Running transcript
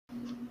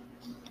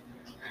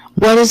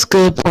What is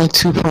good? Point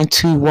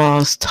two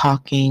Walls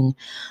Talking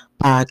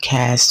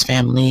podcast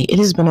family. It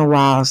has been a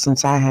while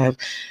since I have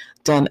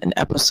done an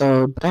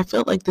episode, but I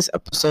felt like this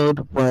episode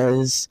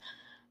was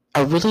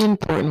a really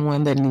important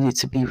one that needed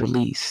to be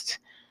released.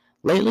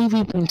 Lately,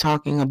 we've been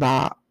talking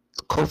about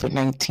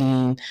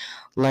COVID-19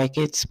 like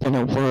it's been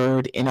a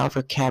word in our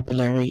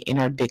vocabulary, in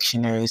our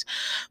dictionaries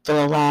for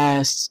the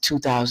last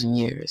 2,000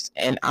 years.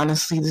 And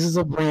honestly, this is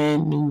a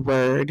brand new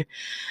word,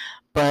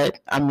 but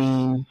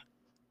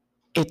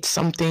it's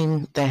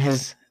something that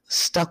has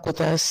stuck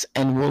with us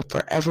and will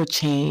forever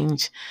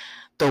change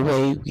the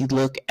way we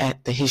look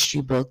at the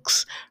history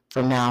books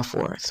from now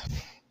forth.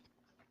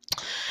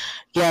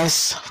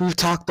 Yes, we've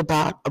talked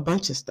about a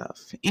bunch of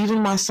stuff.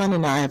 Even my son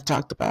and I have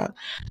talked about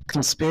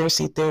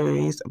conspiracy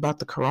theories about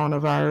the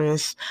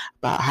coronavirus,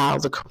 about how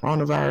the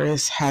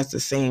coronavirus has the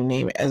same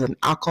name as an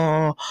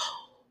alcohol.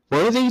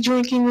 Were they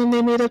drinking when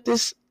they made up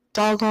this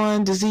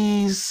doggone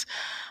disease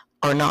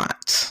or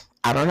not?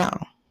 I don't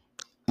know.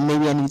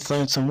 Maybe I need to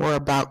learn some more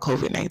about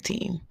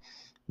COVID-19.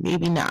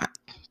 Maybe not.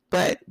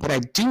 But what I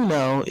do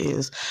know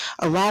is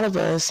a lot of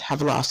us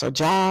have lost our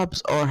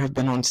jobs or have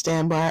been on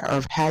standby or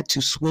have had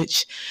to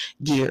switch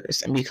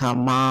gears and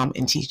become mom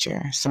and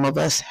teacher. Some of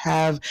us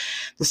have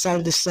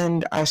decided to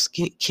send our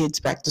kids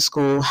back to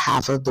school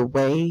half of the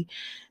way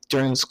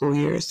during the school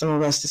year. Some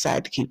of us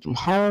decided to keep them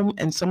home,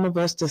 and some of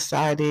us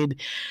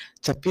decided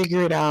to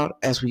figure it out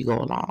as we go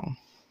along.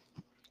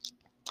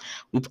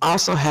 We've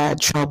also had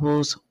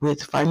troubles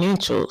with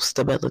financial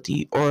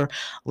stability or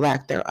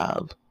lack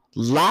thereof.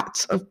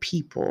 Lots of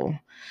people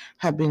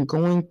have been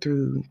going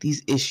through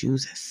these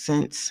issues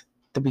since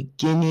the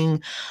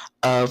beginning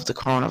of the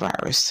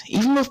coronavirus.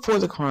 Even before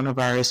the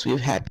coronavirus, we've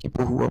had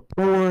people who were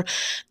poor,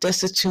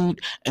 destitute,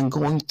 and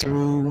going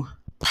through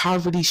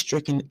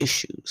poverty-stricken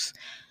issues.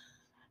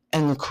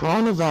 And the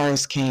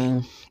coronavirus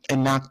came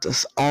and knocked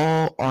us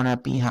all on our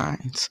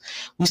behinds.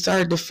 We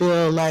started to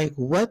feel like,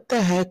 what the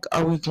heck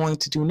are we going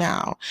to do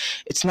now?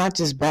 It's not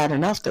just bad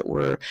enough that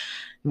we're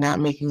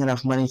not making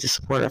enough money to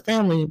support our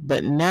family,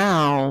 but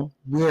now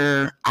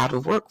we're out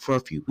of work for a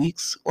few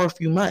weeks or a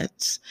few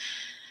months.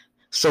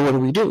 So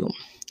what do?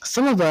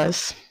 Some of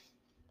us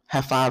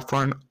have filed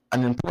for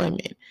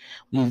unemployment.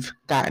 We've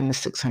gotten the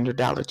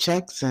 $600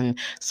 checks, and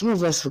some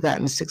of us have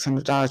gotten the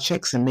 $600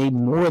 checks and made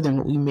more than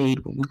what we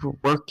made when we were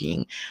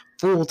working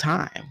full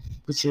time,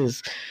 which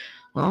is,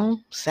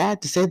 well,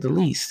 sad to say the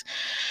least.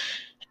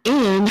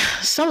 And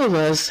some of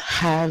us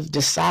have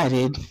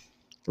decided,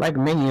 like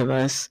many of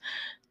us,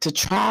 to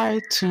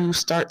try to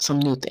start some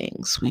new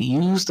things. We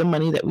use the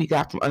money that we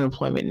got from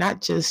unemployment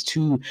not just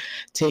to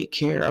take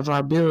care of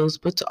our bills,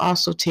 but to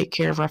also take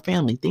care of our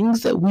family.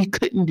 Things that we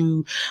couldn't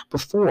do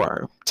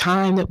before,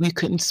 time that we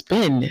couldn't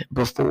spend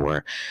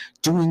before,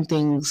 doing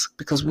things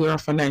because we are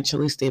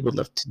financially stable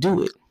enough to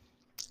do it.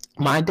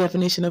 My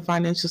definition of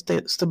financial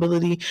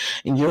stability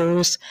and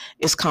yours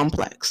is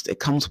complex.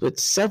 It comes with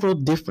several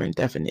different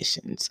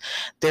definitions.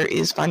 There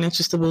is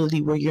financial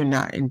stability where you're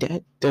not in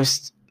debt.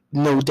 There's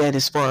no debt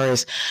as far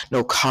as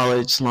no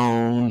college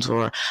loans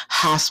or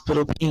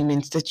hospital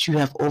payments that you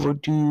have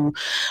overdue.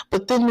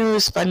 But then there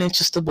is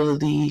financial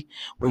stability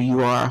where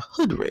you are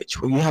hood rich,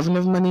 where you have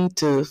enough money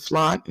to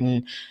flaunt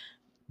and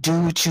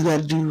do what you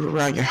got to do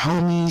around your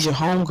homies, your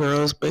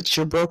homegirls, but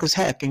you're broke as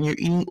heck and you're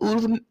eating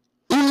oodles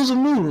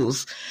and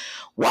noodles.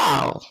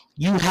 Wow,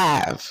 you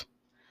have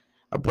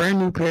a brand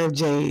new pair of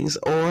J's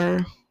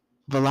or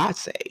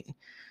Velazzi.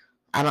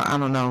 I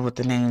don't know what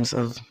the names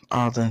of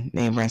all the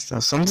name brand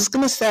stuff. So I'm just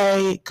gonna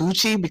say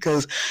Gucci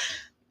because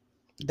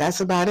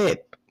that's about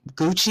it.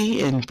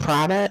 Gucci and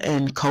Prada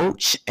and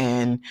Coach,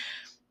 and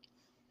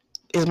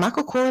is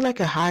Michael Kors like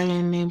a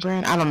high-end name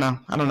brand? I don't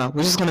know.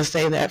 We're just gonna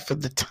say that for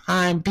the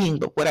time being.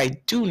 But what I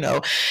do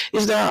know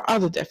is there are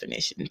other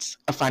definitions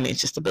of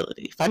financial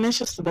stability.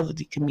 Financial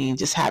stability can mean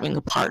just having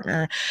a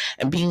partner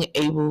and being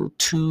able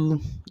to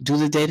do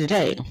the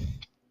day-to-day.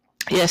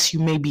 Yes, you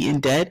may be in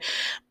debt,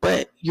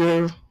 but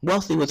you're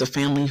wealthy with a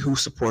family who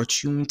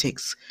supports you and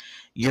takes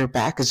your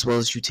back as well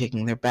as you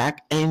taking their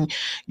back, and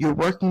you're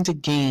working to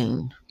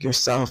gain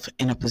yourself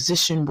in a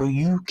position where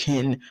you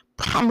can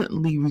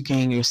prominently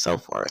regain your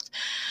self-worth.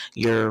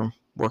 You're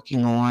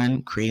working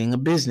on creating a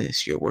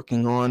business. You're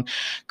working on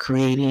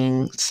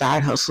creating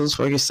side hustles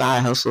for your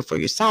side hustle for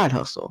your side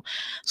hustle.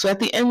 So at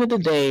the end of the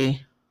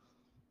day,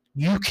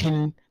 you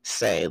can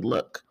say,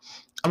 look,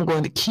 I'm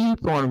going to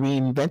keep on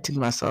reinventing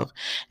myself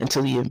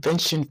until the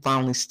invention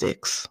finally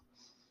sticks.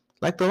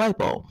 Like the light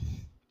bulb.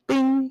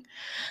 Bing!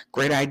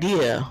 Great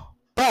idea.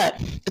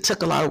 But it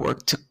took a lot of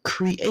work to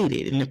create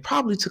it. And it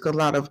probably took a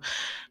lot of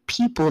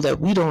people that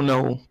we don't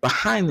know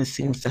behind the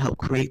scenes to help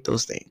create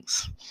those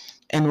things.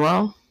 And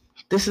well,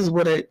 this is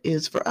what it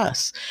is for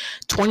us.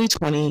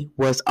 2020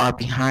 was our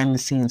behind the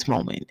scenes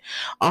moment.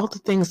 All the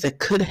things that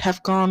could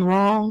have gone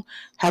wrong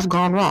have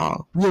gone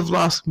wrong. We have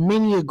lost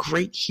many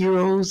great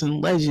heroes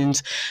and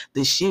legends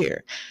this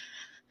year.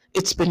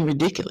 It's been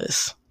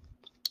ridiculous,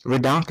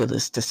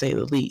 redonkulous to say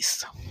the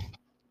least.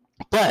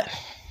 But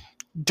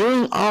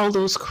During all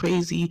those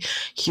crazy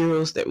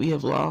heroes that we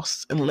have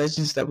lost and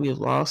legends that we have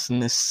lost in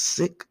this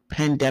sick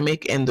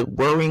pandemic and the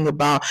worrying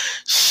about,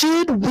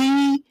 should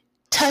we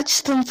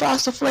touch them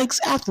Frosted Flakes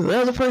after the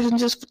other person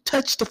just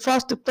touched the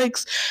Frosted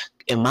Flakes?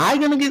 Am I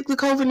going to get the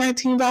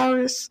COVID-19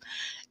 virus?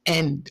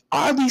 And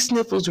are these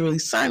sniffles really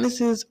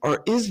sinuses,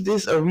 or is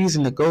this a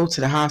reason to go to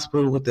the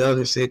hospital with the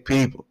other sick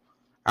people?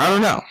 I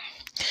don't know.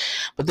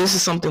 But this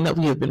is something that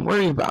we have been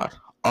worried about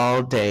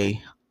all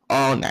day,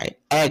 all night,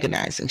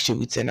 agonizing. Should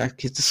we send our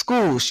kids to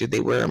school? Should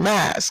they wear a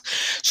mask?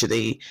 Should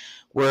they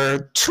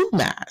wear 2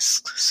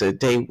 masks?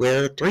 Should they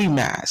wear 3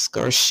 masks?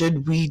 Or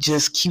should we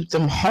just keep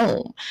them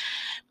home?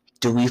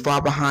 Do we fall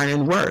behind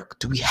in work?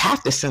 Do we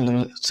have to send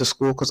them to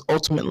school? Because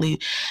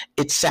ultimately,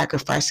 it's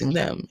sacrificing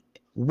them.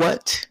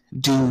 What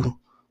do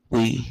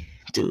we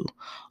do?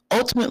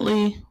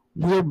 Ultimately,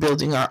 we're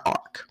building our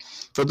ark.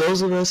 For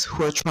those of us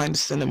who are trying to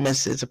send a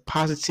message of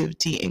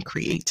positivity and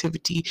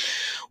creativity,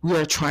 we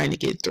are trying to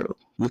get through.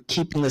 We're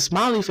keeping the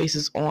smiley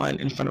faces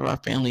on in front of our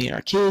family and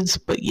our kids,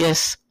 but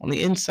yes, on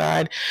the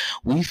inside,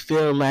 we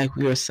feel like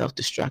we are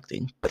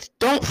self-destructing. But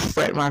don't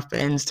fret, my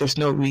friends. There's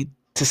no reason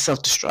to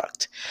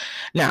self-destruct.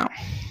 Now,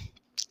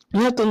 you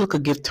have to look a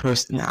gift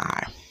horse in the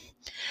eye.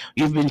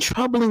 You've been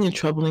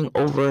troubling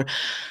over,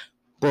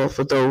 well,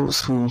 for those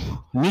who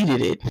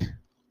needed it,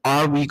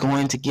 are we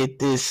going to get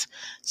this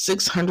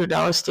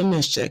 $600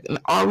 stimulus check? And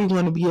are we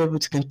going to be able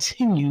to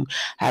continue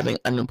having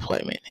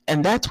unemployment?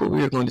 And that's what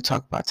we are going to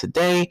talk about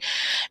today.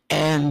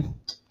 And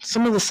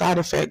some of the side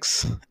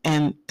effects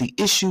and the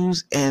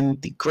issues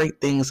and the great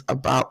things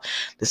about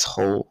this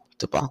whole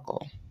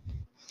debacle.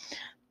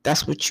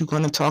 That's what you're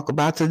going to talk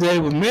about today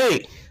with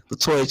me,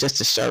 Latoya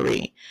Justice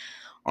Shari,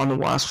 on the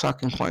Walls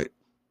Talking Point.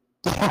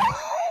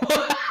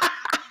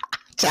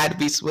 Tried to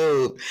be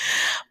smooth,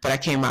 but I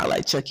came out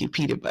like Chucky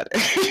peanut butter.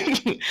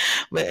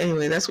 But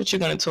anyway, that's what you're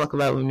going to talk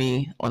about with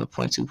me on the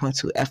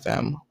 102.2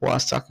 FM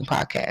Walls Talking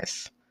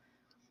Podcast.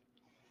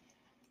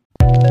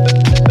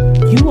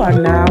 You are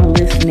now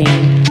listening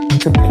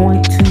to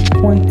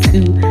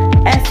 102.2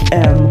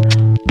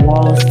 FM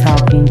Walls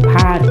Talking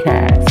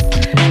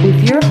Podcast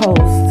with your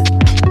host,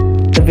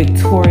 the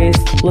victorious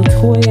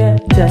Latoya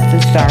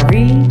Justice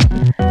Shari,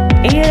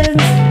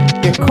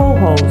 and your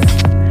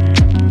co-host,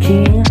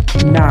 King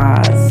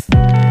Nas.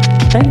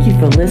 Thank you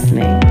for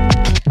listening.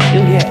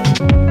 You'll hear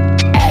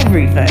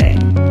everything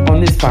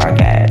on this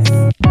podcast.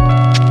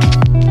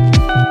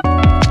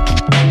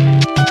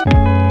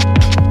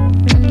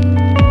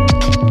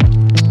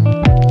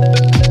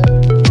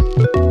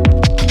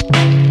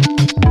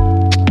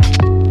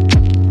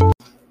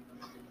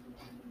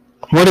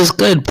 What is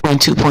good,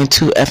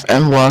 102.2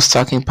 FM Walls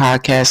Talking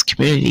Podcast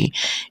community?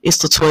 It's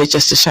Latoya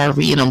Justice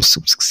Shari, and I'm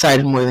super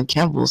excited more than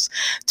Campbell's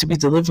to be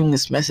delivering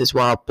this message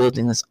while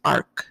building this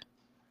arc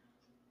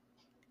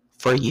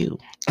for you.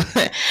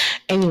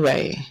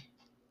 Anyway,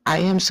 I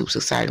am super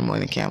excited more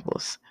than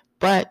Campbell's,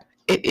 but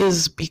it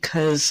is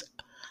because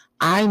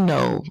I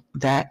know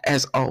that,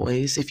 as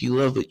always, if you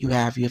love what you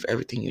have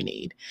everything you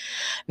need.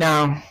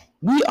 Now,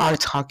 we are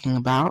talking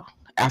about,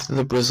 after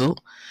the Brizzle,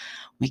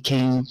 we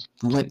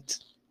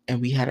went and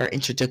we had our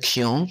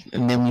introduction,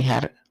 and then we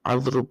had our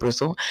little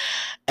Brizzle.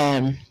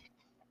 And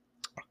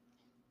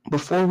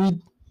before we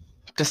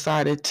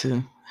decided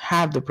to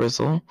have the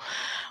Brizzle,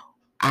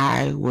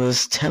 I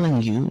was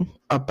telling you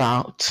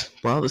about,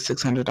 well, the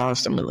 $600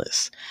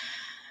 stimulus.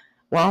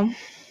 Well,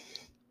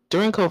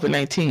 during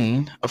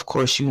COVID-19, of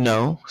course, you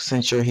know,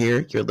 since you're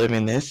here, you're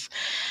living this,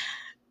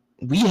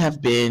 we have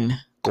been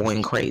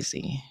going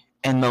crazy.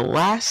 And the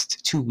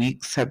last 2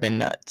 weeks have been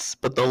nuts.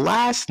 But the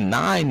last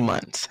 9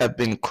 months have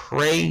been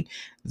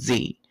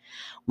crazy.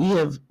 We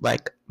have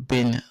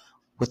been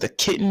with a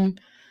kitten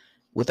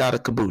without a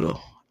caboodle.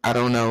 I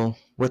don't know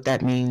what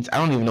that means. I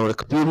don't even know what a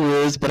caboodle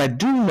is, but I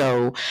do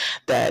know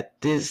that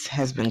this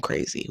has been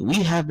crazy.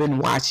 We have been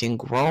watching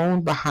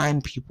grown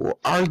behind people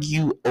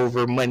argue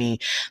over money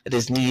that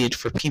is needed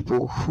for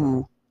people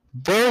who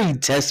very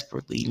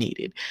desperately need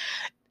it.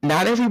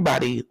 Not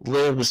everybody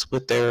lives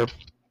with their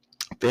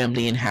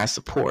family and has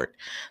support.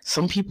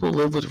 Some people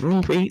live with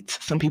roommates,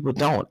 some people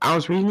don't. I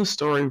was reading a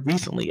story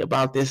recently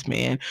about this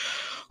man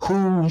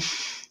who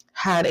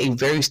had a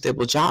very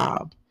stable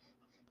job,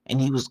 and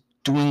he was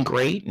doing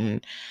great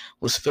and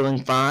was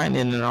feeling fine,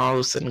 and then all of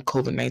a sudden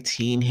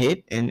COVID-19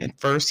 hit, and at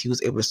first he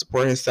was able to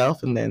support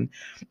himself, and then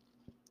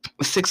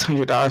the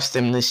 $600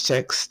 stimulus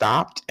check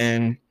stopped,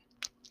 and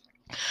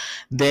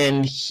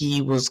then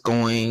he was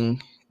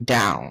going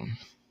down.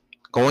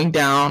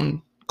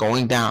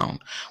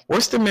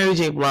 Worse than Mary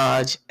J.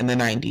 Blige in the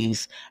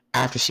 90s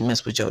after she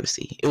messed with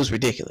Jodeci. It was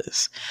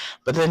ridiculous.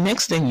 But the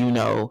next thing you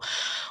know,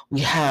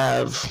 we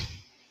have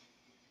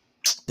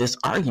this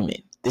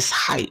argument, this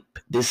hype,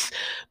 this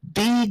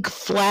big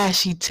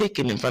flashy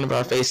ticket in front of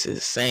our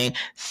faces saying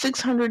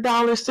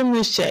 $600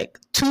 stimulus check,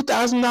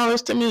 $2,000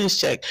 stimulus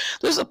check.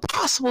 There's a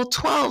possible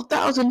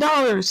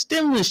 $12,000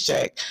 stimulus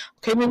check.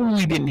 Okay, maybe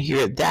we didn't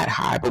hear it that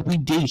high, but we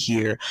did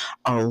hear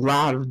a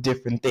lot of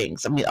different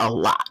things. I mean, a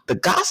lot. The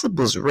gossip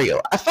was real.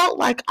 I felt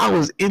like I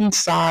was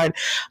inside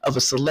of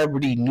a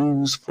celebrity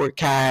news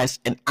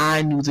forecast and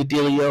I knew the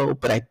dealio,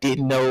 but I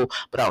didn't know,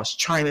 but I was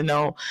trying to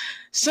know.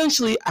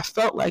 Essentially, I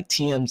felt like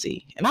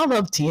TMZ. And I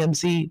love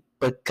TMZ,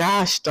 but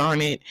gosh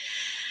darn it,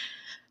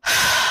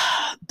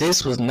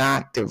 this was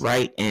not the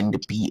right end to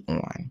be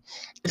on.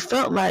 It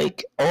felt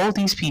like all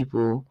these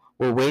people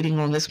were waiting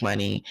on this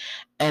money,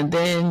 and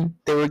then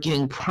they were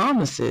getting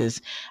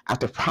promises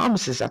after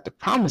promises after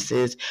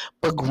promises,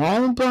 but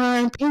grown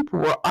blind people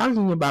were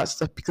arguing about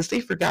stuff because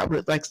they forgot what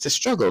it likes to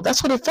struggle.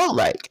 That's what it felt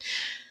like.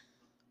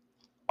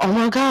 Oh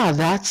my God,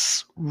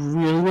 that's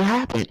really what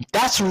happened.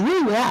 That's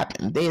really what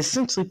happened. They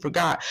essentially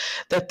forgot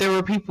that there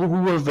were people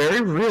who were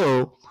very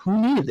real who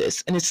needed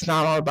this, and it's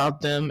not all about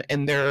them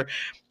and their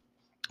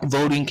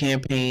voting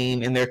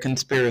campaign and their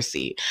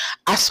conspiracy.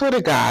 I swear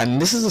to God,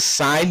 and this is a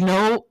side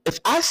note, if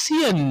I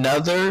see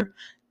another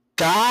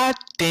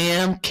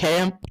goddamn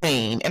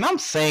campaign, and I'm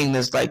saying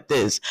this like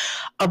this,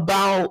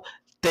 about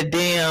the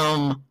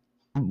damn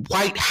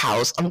White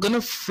House, I'm gonna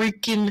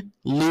freaking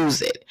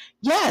lose it.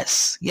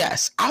 Yes,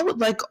 I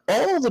would like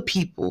all the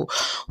people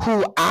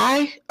who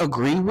I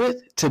agree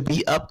with to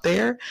be up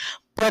there,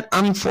 but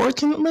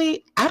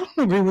unfortunately, I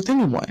don't agree with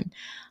anyone.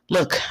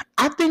 Look,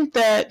 I think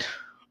that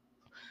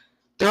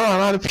there are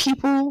a lot of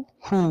people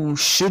who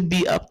should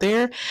be up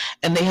there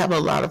and they have a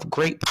lot of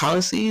great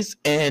policies.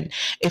 And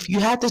if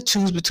you had to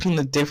choose between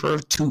the differ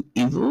of two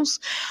evils,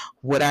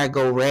 would I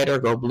go red or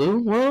go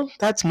blue? Well,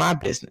 that's my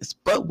business.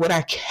 But what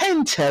I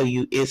can tell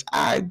you is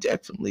I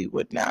definitely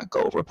would not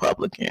go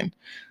Republican.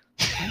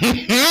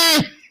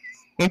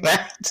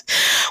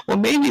 Well,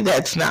 maybe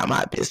that's not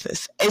my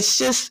business.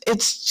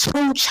 It's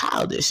too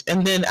childish.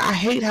 And then I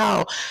hate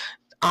how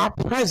our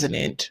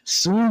president,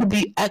 soon to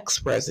be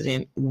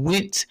ex-president,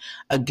 went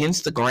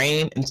against the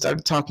grain and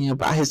started talking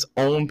about his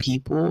own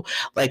people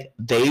like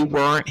they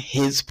weren't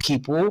his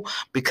people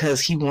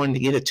because he wanted to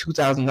get a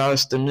 $2,000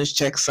 stimulus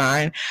check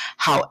signed.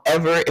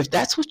 However, if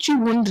that's what you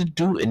wanted to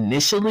do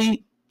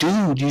initially,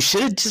 dude, you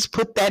should have just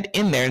put that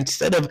in there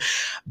instead of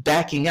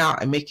backing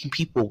out and making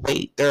people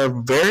wait. There are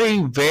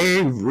very,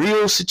 very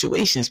real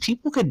situations.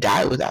 People could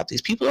die without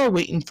these. People are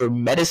waiting for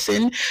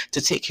medicine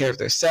to take care of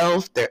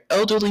themselves, their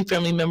elderly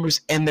family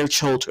members, and their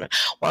children.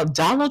 While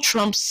Donald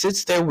Trump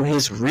sits there with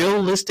his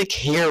realistic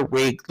hair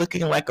wig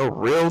looking like a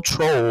real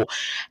troll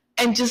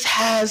and just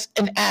has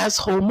an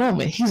asshole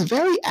moment. He's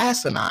very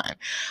asinine.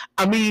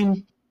 I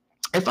mean,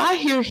 if I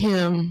hear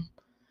him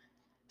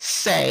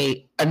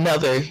say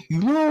another,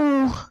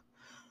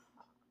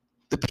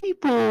 the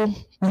people,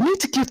 we need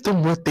to give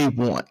them what they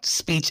want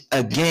speech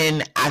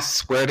again, I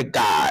swear to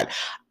God,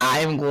 I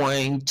am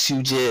going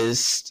to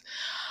just,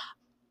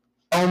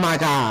 oh my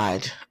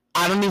God,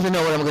 I don't even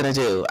know what I'm going to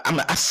do.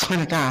 I swear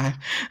to God,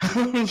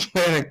 I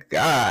swear to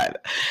God,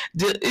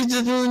 it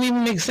just doesn't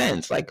even make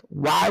sense. Like,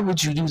 why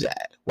would you do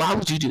that? Why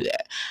would you do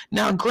that?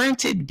 Now,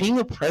 granted, being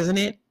a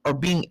president or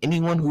being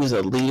anyone who is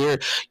a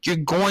leader, you're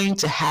going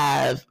to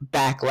have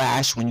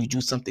backlash when you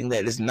do something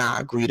that is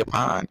not agreed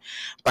upon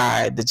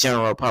by the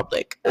general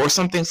public or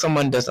something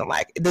someone doesn't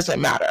like. It doesn't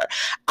matter.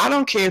 I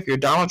don't care if you're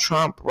Donald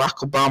Trump, Barack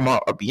Obama,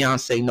 or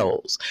Beyonce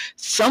Knowles.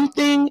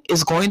 Something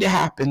is going to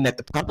happen that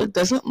the public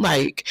doesn't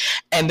like,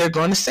 and they're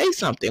going to say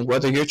something,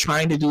 whether you're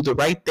trying to do the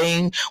right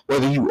thing,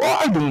 whether you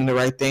are doing the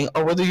right thing,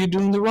 or whether you're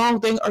doing the wrong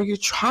thing, or you're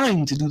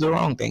trying to do the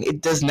wrong thing.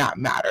 It does not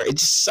matter. It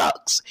just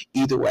sucks.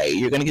 Either way,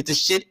 you're going to get the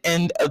shit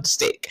end of the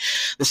stick.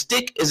 The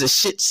stick is a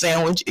shit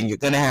sandwich and you're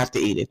gonna have to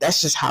eat it.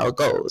 That's just how it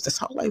goes. That's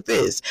how life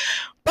is.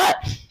 But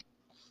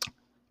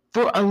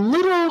for a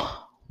little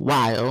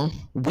while,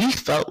 we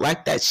felt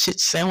like that shit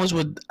sandwich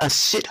was a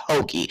shit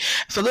hoagie.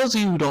 For those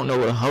of you who don't know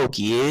what a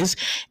hoagie is,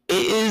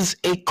 it is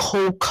a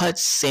cold cut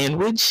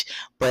sandwich,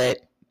 but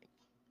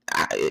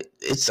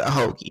it's a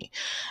hoagie.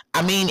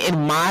 I mean,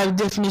 in my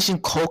definition,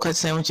 cold cut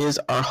sandwiches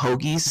are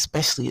hoagies,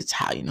 especially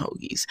Italian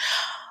hoagies.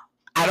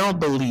 I don't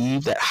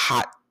believe that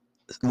hot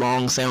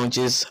long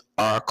sandwiches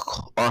are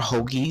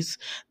hoagies.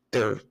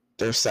 They're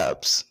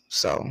subs.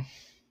 So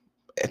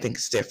I think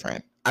it's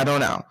different. I don't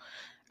know.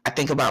 I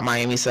think about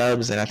Miami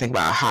subs and I think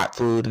about hot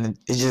food and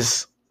it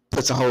just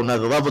puts a whole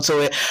nother level to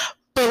it.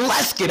 But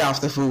let's get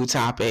off the food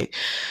topic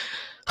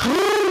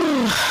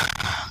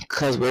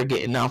because we're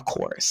getting off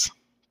course.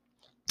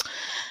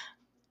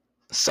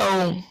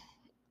 So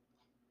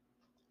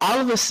all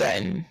of a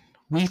sudden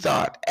we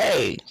thought,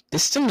 hey,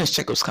 this stimulus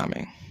check was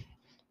coming.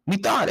 We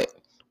thought it.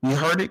 We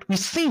heard it, we've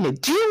seen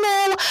it. Do you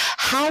know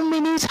how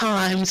many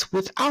times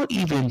without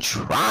even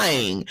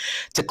trying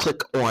to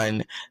click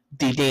on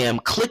the damn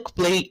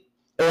clickbait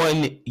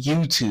on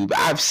YouTube.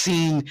 I've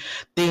seen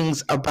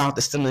things about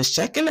the stimulus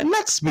check, and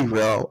let's be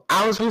real,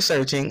 I was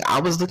researching, I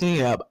was looking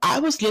it up. I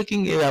was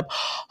looking it up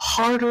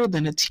harder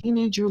than a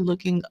teenager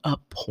looking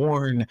up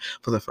porn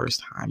for the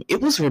first time.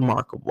 It was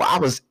remarkable. I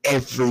was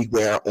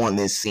everywhere on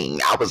this scene.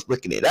 I was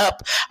looking it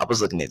up, I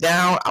was looking it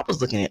down, I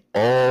was looking it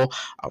all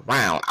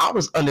around. I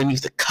was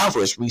underneath the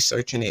covers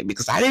researching it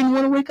because I didn't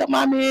want to wake up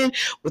my man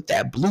with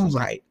that blue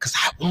light, because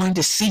I wanted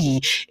to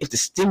see if the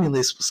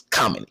stimulus was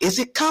coming. Is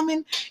it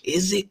coming?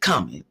 Is it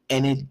coming?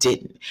 And it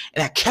didn't.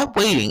 And I kept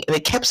waiting, and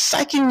it kept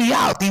psyching me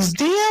out. These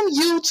damn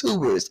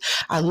YouTubers.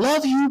 I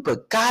love you,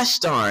 but gosh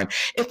darn,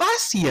 if I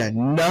see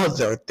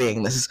another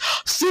thing that says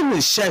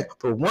stimulus check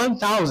for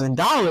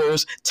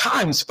 $1,000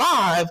 times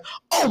 5,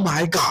 oh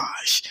my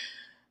gosh.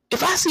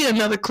 If I see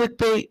another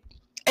clickbait,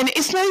 and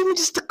it's not even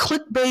just the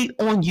clickbait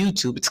on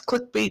YouTube, it's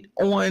clickbait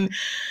on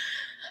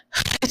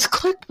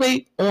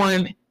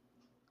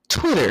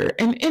Twitter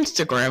and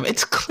Instagram.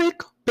 It's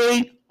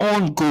clickbait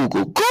on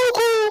Google.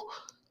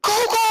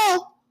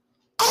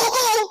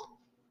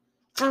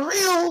 For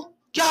real?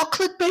 Y'all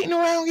clickbaiting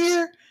around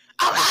here?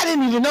 I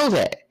didn't even know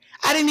that.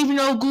 I didn't even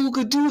know Google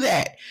could do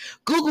that.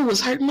 Google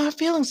was hurting my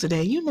feelings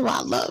today. You know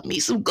I love me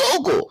some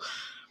Google.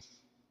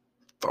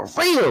 For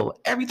real.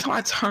 Every time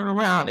I turn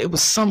around, it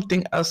was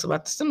something else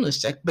about the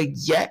stimulus check. But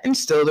yet and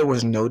still, there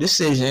was no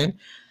decision.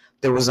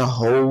 There was a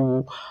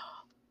whole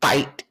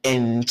fight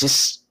and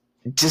just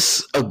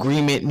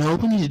disagreement. No,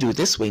 we need to do it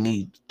this way,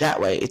 need that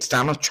way. It's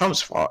Donald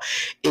Trump's fault.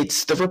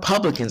 It's the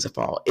Republicans'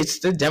 fault. It's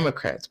the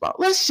Democrats' fault.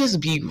 Let's just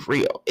be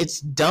real. It's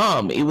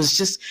dumb. It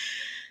was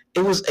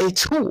a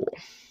tool.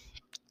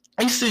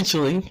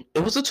 Essentially,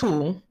 it was a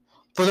tool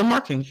for the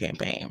marketing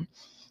campaign.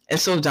 And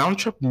so Donald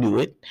Trump knew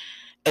it.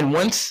 And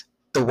once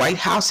the White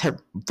House had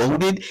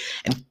voted,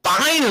 and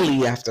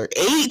finally, after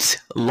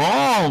 8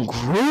 long,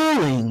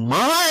 grueling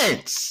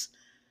months,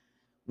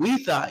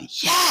 we thought,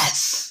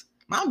 yes.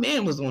 My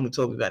man was the one who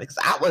told me about it, because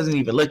I wasn't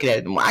even looking at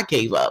it anymore. I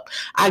gave up.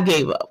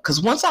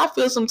 Because once I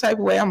feel some type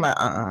of way, I'm like,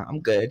 I'm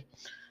good.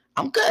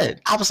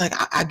 I was like,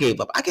 I gave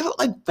up. I gave up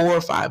like 4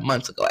 or 5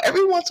 months ago.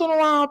 Every once in a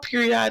while,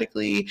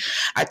 periodically,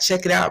 I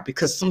check it out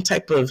because some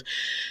type of,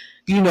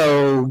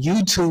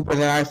 YouTuber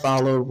that I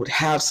followed would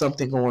have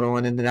something going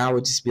on, and then I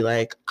would just be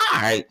like,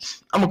 all right,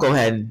 I'm going to go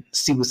ahead and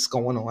see what's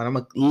going on. I'm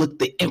going to look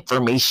the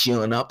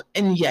information up.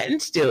 And yet,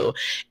 and still,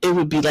 it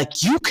would be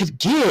like, you could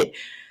get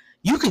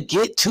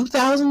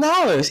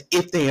 $2,000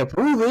 if they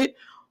approve it,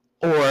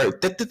 or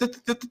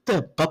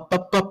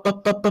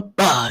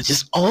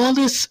just all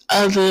this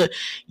other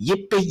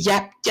yippee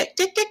yap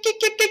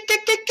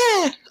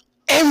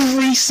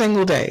every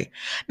single day.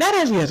 Not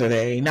every other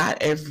day,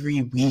 not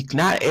every week,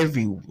 not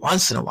every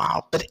once in a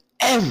while, but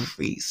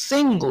every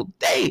single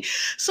day,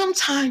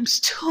 sometimes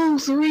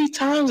 2-3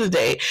 times a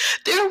day.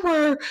 There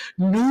were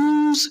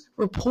news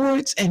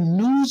reports and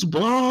news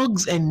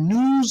blogs and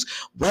news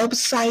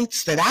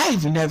websites that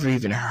I've never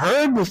even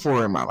heard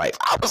before in my life.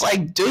 I was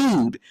like,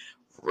 dude,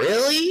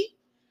 really?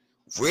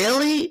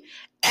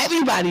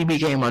 Everybody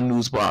became a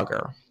news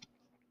blogger.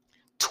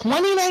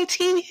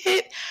 2019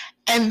 hit,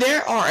 and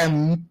there are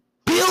a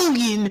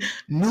billion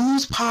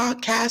news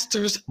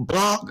podcasters,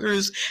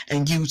 bloggers,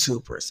 and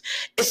YouTubers.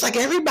 It's like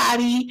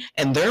everybody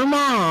and their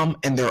mom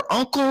and their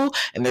uncle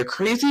and their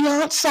crazy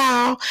Aunt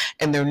Sal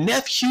and their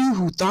nephew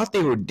who thought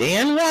they were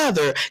Dan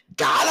Rather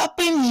got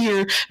up in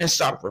here and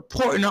started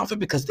reporting off it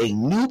because they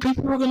knew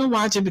people were going to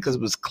watch it because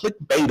it was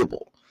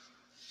clickbaitable.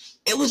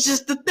 It was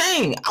just the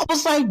thing. I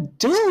was like,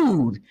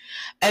 dude.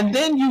 And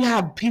then you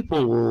have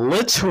people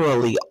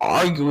literally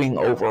arguing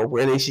over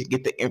where they should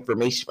get the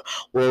information.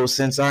 Well,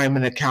 since I'm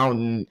an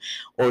accountant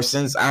or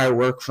since I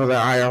work for the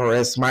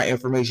IRS, my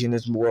information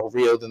is more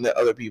real than the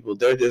other people.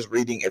 They're just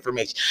reading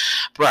information.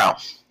 Bro,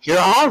 you're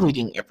all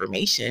reading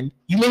information.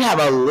 You may have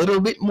a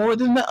little bit more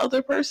than the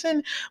other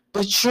person,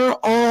 but you're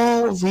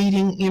all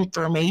reading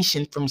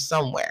information from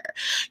somewhere.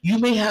 You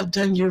may have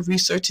done your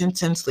research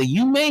intensely.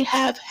 You may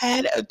have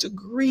had a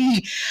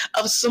degree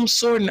of some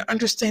sort and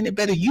understand it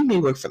better. You may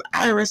work for the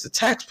IRS, the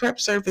tax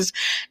prep service.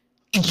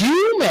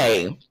 You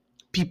may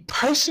be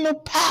personal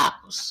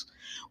pals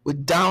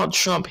with Donald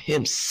Trump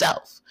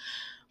himself.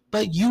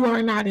 But you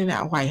are not in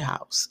that White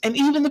House. And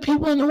even the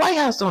people in the White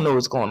House don't know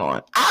what's going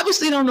on.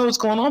 Obviously don't know what's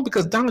going on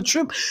because not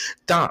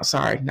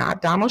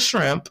Donald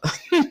Shrimp.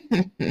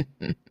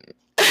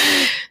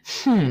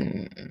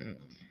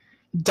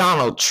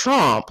 Donald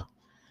Trump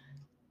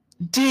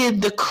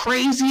did the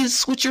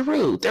craziest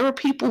switcheroo. There were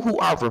people who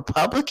are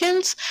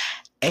Republicans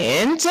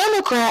and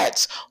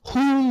Democrats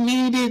who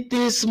needed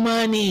this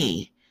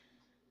money.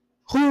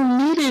 Who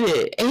needed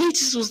it. And he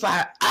just was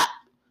like,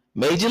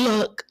 made you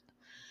look.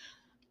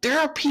 There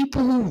are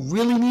people who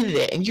really needed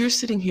it, and you're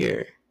sitting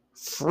here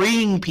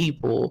freeing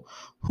people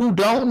who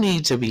don't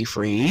need to be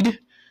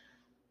freed,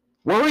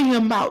 worrying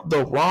about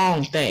the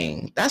wrong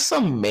thing. That's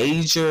some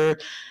major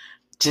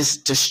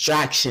just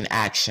distraction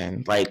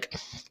action. Like,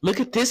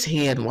 look at this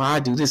hand while I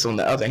do this on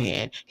the other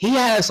hand. He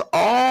has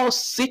all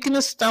sick in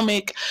the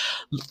stomach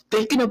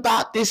thinking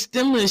about this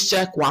stimulus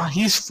check while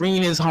he's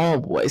freeing his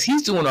homeboys.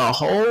 He's doing a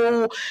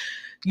whole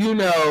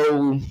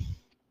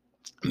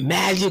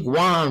magic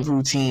wand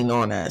routine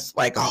on us,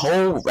 like a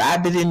whole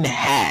rabbit in the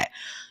hat.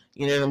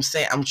 You know what I'm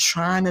saying? I'm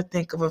trying to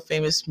think of a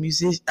famous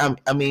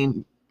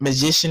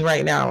magician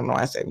right now. I don't know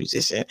why I said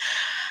musician.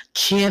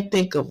 Can't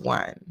think of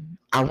one.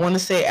 I want to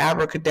say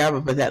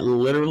abracadabra, but that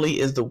literally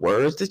is the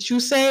words that you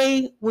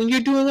say when you're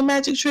doing a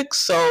magic trick.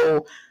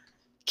 So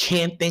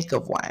can't think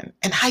of one.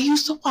 And I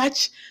used to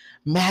watch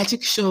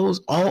magic shows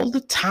all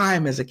the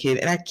time as a kid,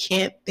 and I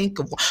can't think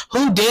of one.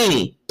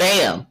 Houdini.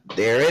 Bam.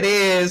 There it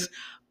is.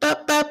 No,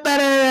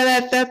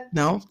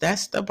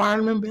 that's the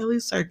Barnum and Bailey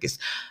Circus.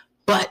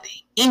 But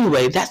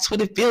anyway, that's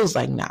what it feels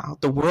like now.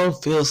 The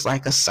world feels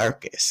like a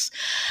circus.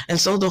 And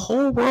so the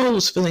whole world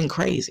was feeling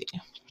crazy.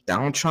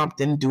 Donald Trump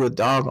didn't do a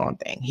doggone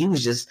thing. He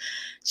was just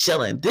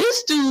chilling.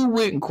 This dude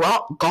went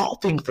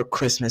golfing for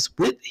Christmas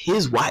with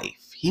his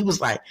wife. He was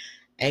like,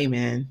 hey,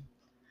 man,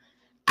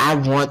 I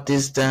want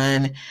this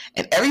done.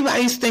 And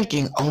everybody's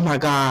thinking, oh, my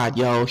God,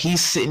 yo,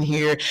 he's sitting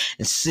here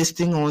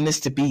insisting on this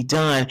to be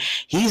done.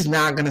 He's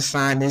not going to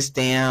sign this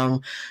damn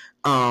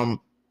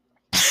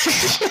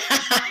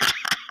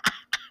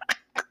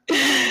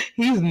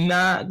he's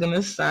not going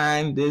to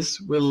sign this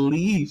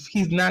relief.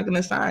 He's not going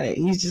to sign it.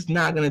 He's just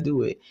not going to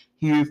do it.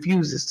 He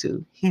refuses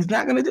to. He's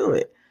not going to do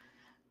it.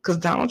 Because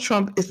Donald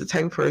Trump is the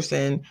type of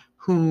person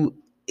who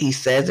he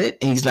says it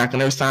and he's not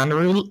going to sign the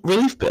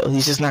relief bill.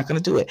 He's just not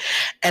going to do it.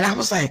 And I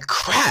was like,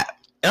 crap.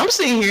 And I'm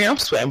sitting here and I'm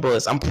sweating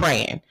bullets. I'm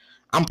praying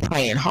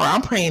hard.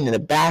 I'm praying in the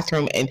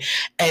bathroom. And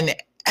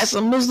as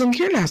a Muslim,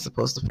 you're not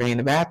supposed to pray in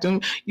the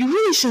bathroom. You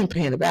really shouldn't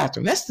pray in the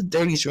bathroom. That's the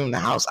dirtiest room in the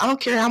house. I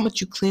don't care how much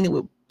you clean it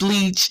with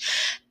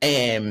bleach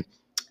and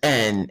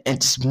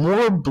just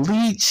more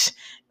bleach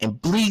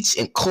and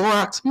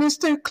Clorox,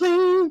 Mr.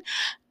 Clean.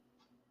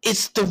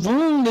 It's the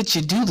room that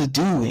you do the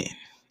doing.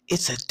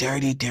 It's a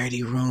dirty,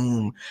 dirty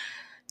room.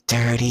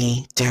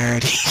 Dirty.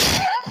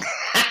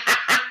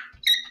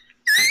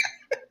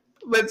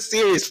 But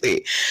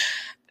seriously,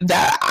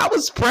 that I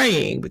was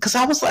praying because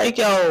I was like,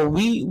 yo,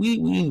 we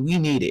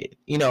need it.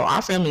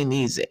 Our family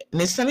needs it.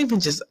 And it's not even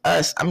just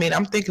us. I mean,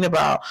 I'm thinking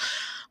about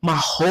my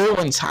whole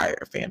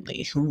entire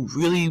family who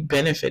really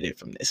benefited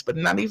from this, but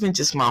not even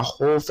just my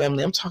whole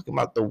family. I'm talking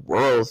about the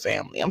world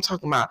family. I'm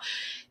talking about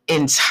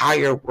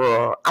entire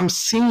world. I'm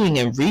seeing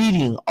and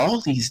reading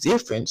all these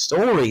different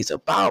stories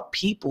about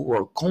people who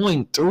are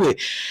going through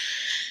it.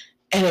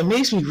 And it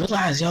makes me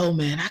realize, yo,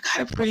 man, I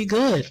got it pretty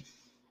good.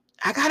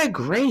 I got it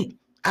great.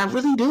 I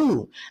really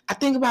do. I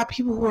think about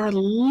people who are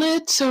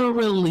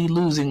literally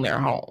losing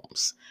their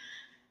homes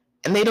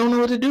and they don't know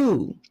what to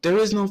do. There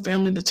is no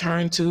family to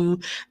turn to.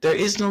 There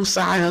is no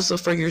side hustle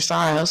for your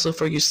side hustle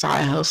for your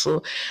side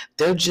hustle.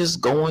 They're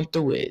just going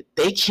through it.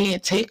 They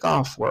can't take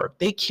off work.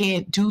 They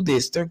can't do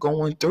this. They're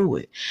going through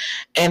it.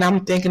 And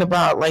I'm thinking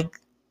about, like,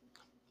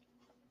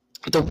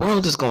 the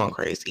world is going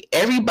crazy.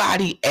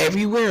 Everybody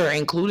everywhere,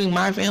 including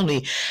my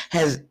family,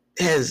 has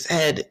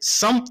had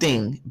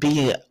something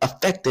being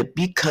affected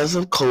because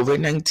of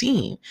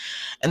COVID-19.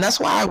 And that's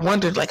why I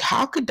wondered, like,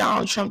 how could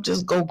Donald Trump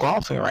just go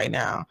golfing right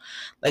now?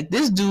 Like,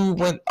 this dude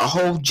went a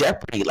whole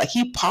Jeopardy. Like,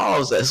 he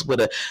paused us with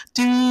a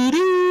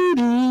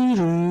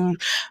do-do-do-do.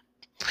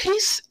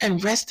 Peace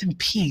and rest in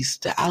peace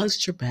to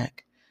Alex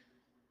Trebek.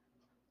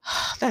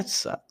 That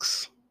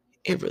sucks.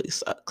 It really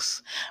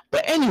sucks.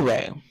 But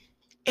anyway,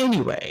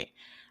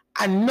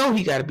 I know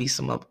he got to be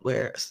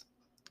somewhere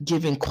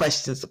giving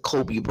questions to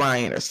Kobe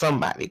Bryant or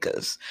somebody,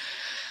 because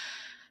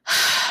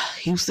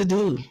he was the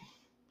dude.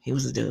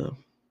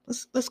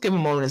 Let's give a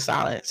moment of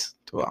silence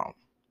for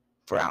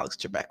Alex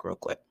Trebek real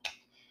quick.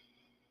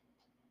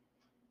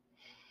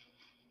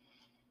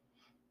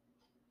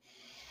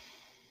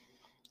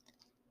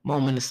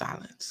 Moment of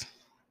silence.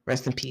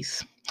 Rest in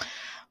peace.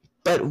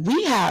 But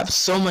we have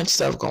so much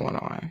stuff going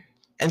on.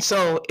 And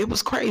so it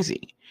was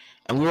crazy.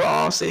 And we were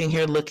all sitting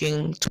here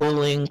looking,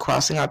 twiddling,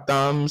 crossing our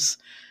thumbs,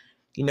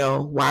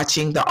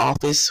 watching The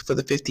Office for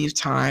the 50th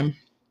time.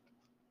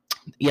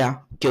 Yeah,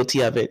 guilty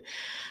of it.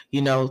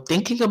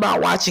 Thinking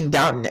about watching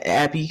Downton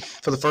Abbey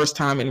for the first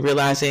time and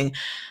realizing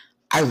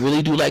I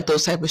really do like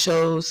those type of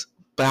shows,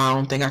 but I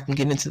don't think I can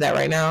get into that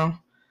right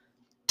now.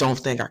 Don't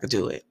think I could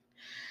do it.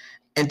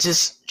 And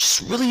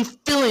just really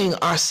feeling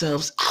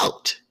ourselves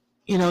out,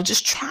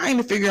 just trying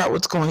to figure out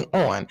what's going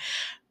on.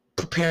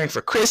 Preparing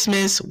for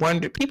Christmas,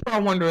 people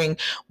are wondering,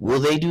 will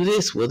they do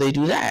this? Will they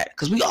do that?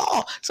 Because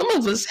some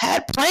of us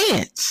had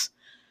plans,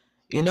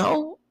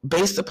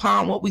 based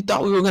upon what we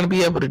thought we were going to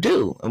be able to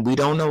do. And we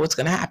don't know what's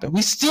going to happen.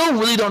 We still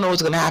really don't know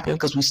what's going to happen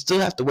because we still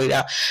have to wait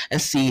out and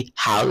see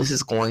how this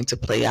is going to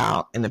play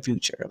out in the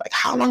future. Like,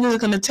 how long is it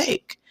going to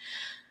take?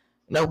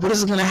 What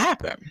is going to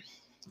happen?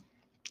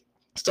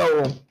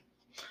 So,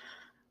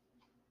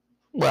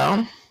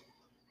 well,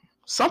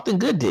 something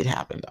good did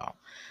happen, though.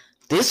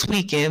 This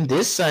weekend,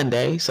 this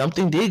Sunday,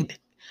 something did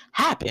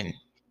happen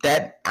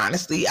that,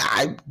 honestly,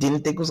 I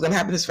didn't think was going to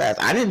happen this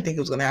fast. I didn't think it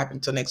was going to happen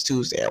until next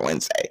Tuesday or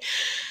Wednesday.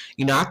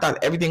 I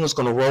thought everything was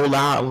going to roll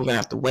out and we're going to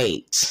have to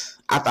wait.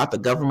 I thought the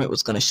government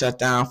was going to shut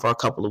down for a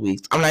couple of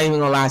weeks. I'm not even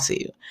going to lie to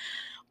you.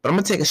 But I'm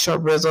going to take a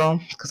short drizzle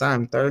because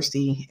I'm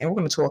thirsty, and we're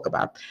going to talk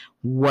about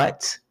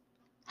what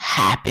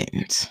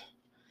happened.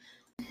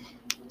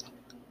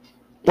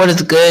 What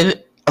is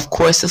good? Of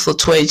course, it's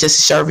Latoya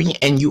Justice Shervy,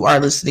 and you are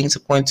listening to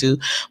Point Two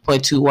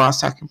Walls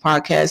Talking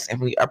Podcast,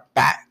 and we are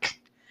back.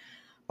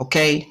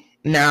 Okay,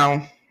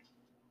 now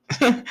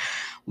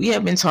we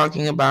have been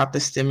talking about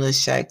the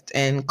stimulus check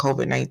and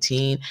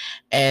COVID-19,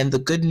 and the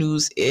good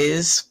news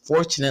is,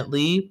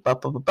 fortunately,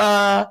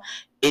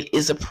 it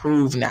is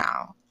approved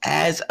now.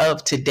 As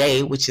of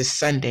today, which is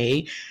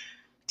Sunday,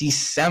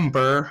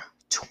 December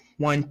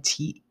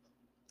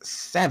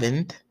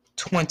 27th,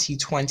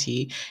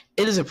 2020,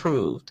 it is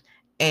approved.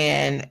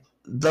 And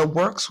the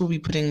works will be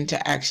put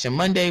into action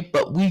Monday,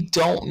 but we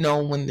don't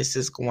know when this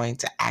is going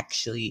to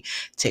actually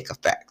take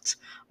effect.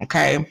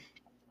 Okay?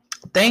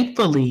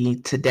 Thankfully,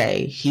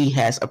 today, he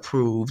has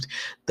approved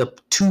the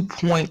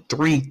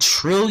 $2.3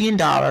 trillion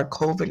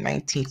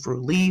COVID-19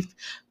 relief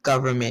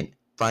government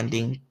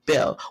funding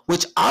bill,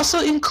 which also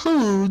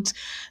includes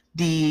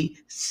the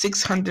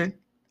 $600.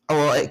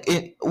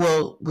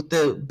 With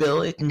the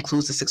bill, it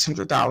includes the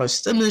 $600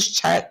 stimulus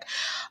check.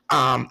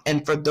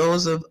 And for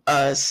those of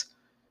us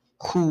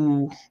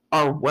who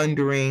are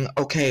wondering,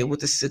 okay, with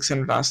the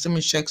 $600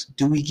 stimulus checks,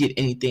 do we get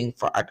anything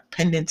for our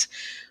dependents?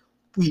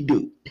 We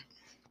do.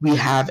 We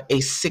have a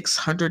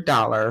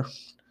 $600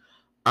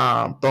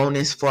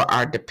 bonus for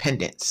our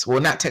dependents. Well,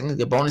 not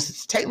technically a bonus.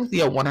 It's technically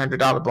a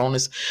 $100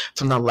 bonus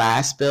from the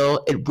last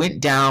bill. It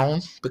went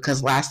down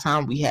because last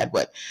time we had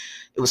it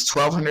was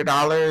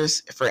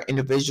 $1,200 for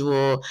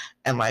individual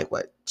and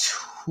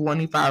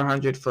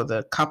 $2,500 for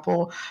the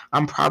couple.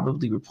 I'm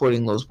probably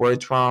reporting those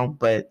words wrong,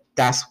 but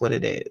that's what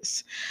it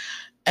is.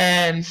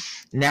 And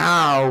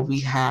now we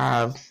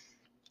have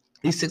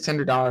these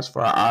 $600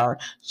 for our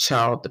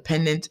child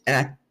dependents,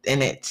 and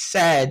it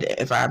said,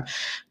 if I'm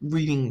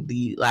reading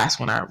the last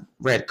one I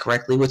read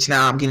correctly, which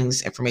now I'm getting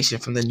this information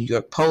from the New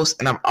York Post,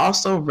 and I've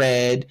also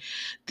read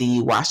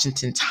the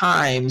Washington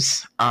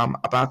Times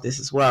about this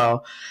as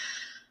well.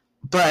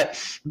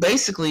 But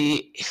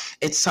basically,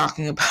 it's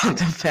talking about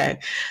the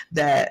fact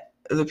that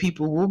the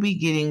people will be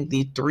getting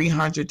the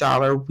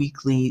 $300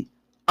 weekly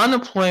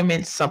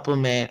unemployment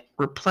supplement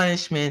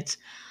replenishment,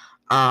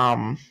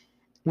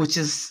 which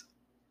is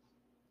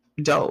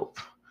dope.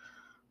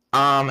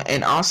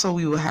 And also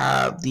we will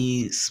have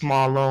the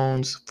small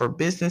loans for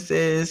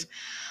businesses.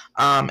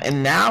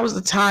 And now is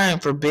the time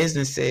for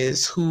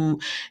businesses who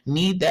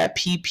need that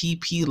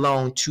PPP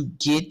loan to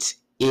get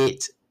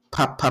it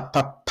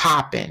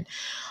popping.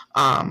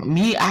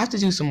 I have to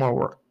do some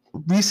more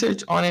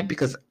research on it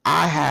because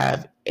I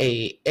have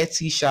a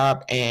Etsy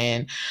shop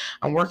and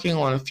I'm working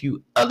on a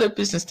few other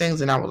business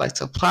things and I would like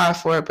to apply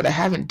for it, but I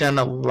haven't done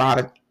a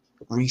lot of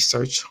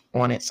research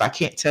on it, so I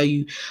can't tell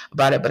you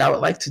about it, but I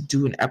would like to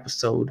do an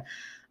episode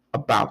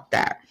about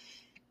that.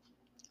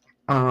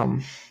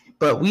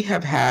 But we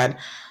have had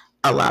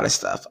a lot of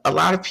stuff. A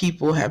lot of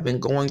people have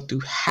been going through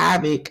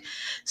havoc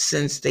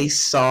since they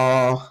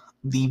saw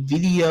the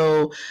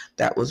video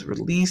that was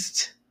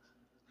released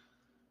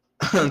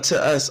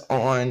to us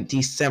on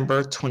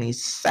December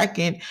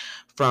 22nd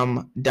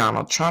from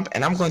Donald Trump,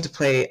 and I'm going to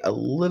play a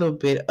little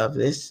bit of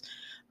this.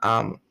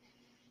 I'm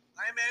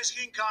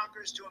asking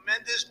Congress to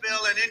amend this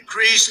bill and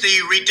increase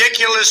the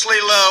ridiculously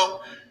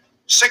low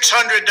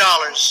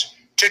 $600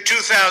 to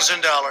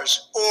 $2,000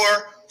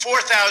 or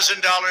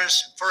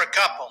 $4,000 for a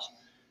couple.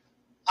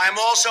 I'm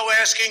also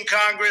asking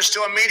Congress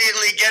to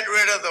immediately get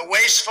rid of the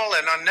wasteful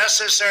and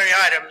unnecessary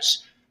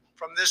items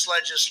from this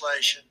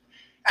legislation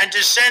and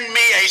to send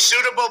me a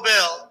suitable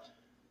bill,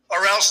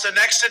 or else the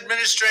next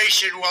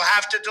administration will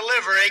have to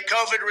deliver a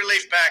COVID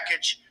relief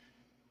package.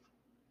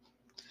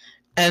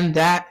 And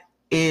that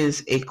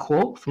is a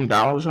quote from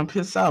Donald Trump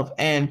himself.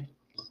 And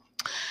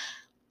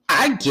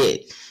I do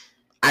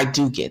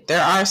get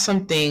there are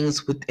some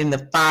things within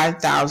the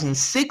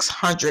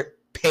 5,600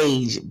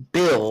 page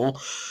bill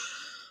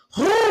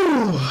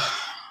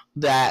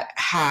that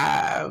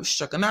have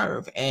struck a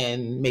nerve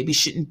and maybe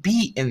shouldn't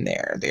be in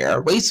there. They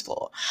are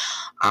wasteful.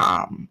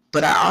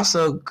 But I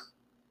also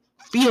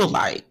feel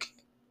like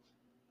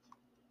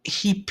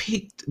he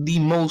picked the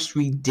most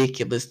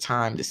ridiculous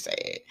time to say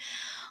it.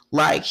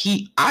 Like,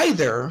 he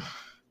either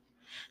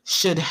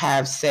should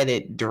have said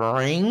it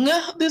during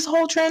this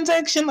whole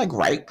transaction, like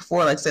right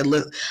before, like said,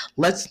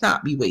 let's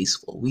not be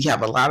wasteful. We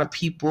have a lot of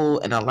people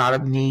and a lot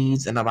of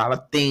needs and a lot of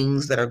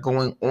things that are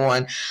going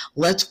on.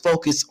 Let's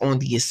focus on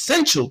the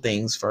essential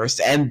things first.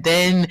 And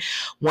then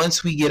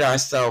once we get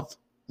ourselves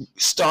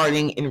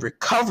starting in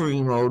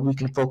recovery mode, we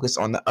can focus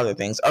on the other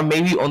things. Or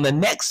maybe on the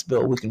next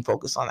bill, we can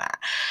focus on that,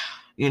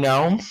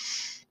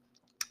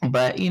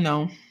 But,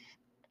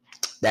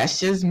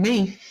 that's just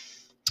me.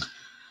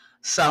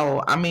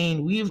 So,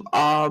 we've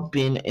all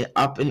been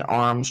up in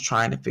arms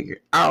trying to figure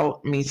it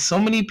out. So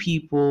many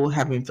people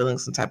have been feeling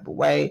some type of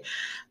way.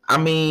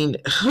 Joe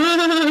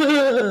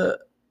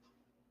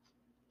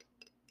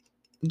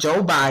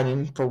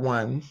Biden, for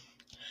one,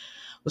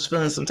 was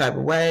feeling some type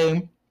of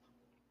way.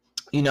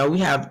 We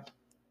have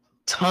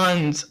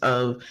tons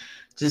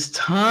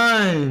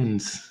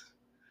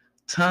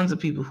tons of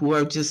people who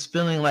are just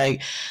feeling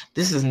like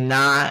this is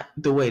not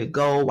the way to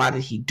go. Why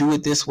did he do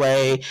it this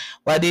way?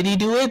 Why did he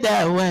do it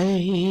that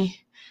way?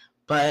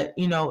 But,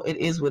 it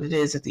is what it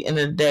is. At the end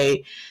of the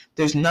day,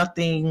 there's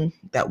nothing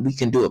that we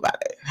can do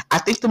about it. I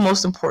think the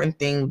most important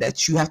thing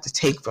that you have to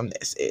take from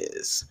this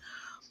is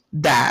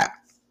that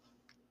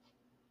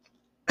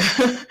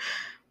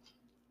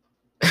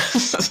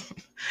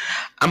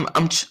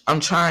I'm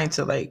trying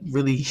to like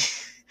really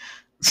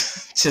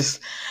just,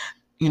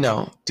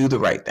 do the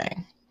right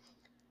thing.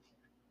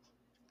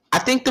 I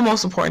think the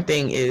most important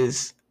thing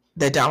is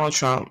that Donald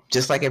Trump,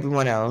 just like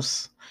everyone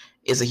else,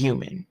 is a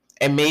human.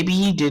 And maybe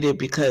he did it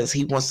because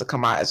he wants to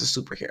come out as a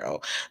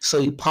superhero.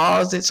 So he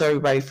paused it so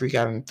everybody freaked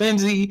out in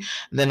frenzy.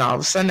 And then all of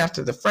a sudden,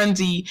 after the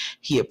frenzy,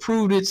 he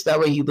approved it so that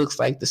way he looks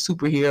like the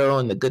superhero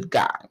and the good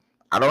guy.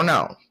 I don't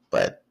know.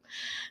 But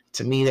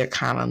to me, that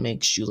kind of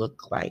makes you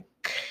look like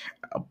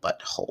a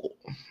butthole.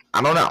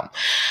 I don't know.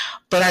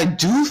 But I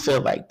do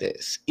feel like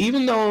this.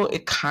 Even though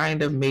it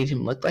kind of made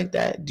him look like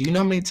that, do you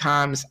know how many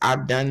times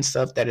I've done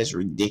stuff that is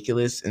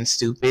ridiculous and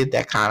stupid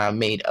that kind of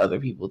made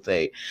other people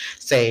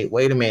say,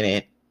 wait a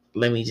minute,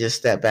 let me just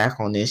step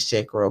back on this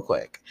chick real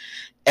quick.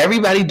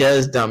 Everybody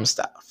does dumb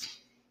stuff.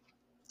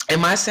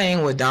 Am I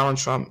saying what Donald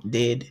Trump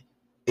did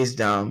is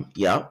dumb?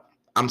 Yep.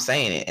 I'm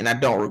saying it, and I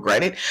don't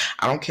regret it.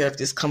 I don't care if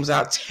this comes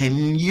out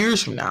 10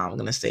 years from now. I'm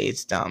going to say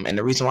it's dumb. And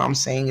the reason why I'm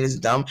saying it is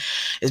dumb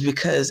is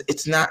because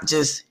it's not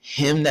just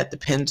him that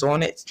depends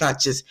on it. It's not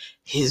just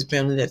his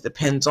family that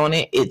depends on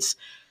it. It's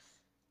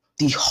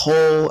the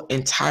whole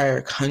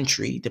entire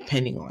country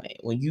depending on it.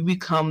 When you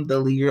become the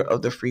leader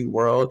of the free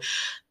world,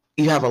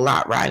 you have a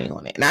lot riding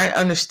on it. And I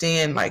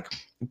understand like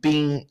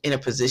being in a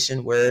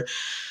position where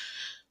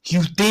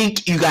you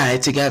think you got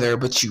it together,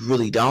 but you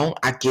really don't.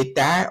 I get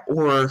that.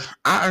 Or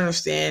I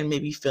understand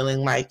maybe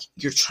feeling like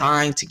you're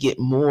trying to get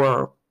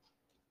more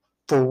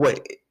for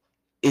what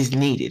is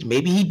needed.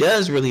 Maybe he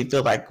does really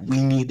feel like we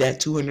need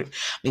that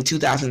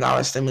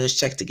 $2,000 stimulus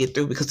check to get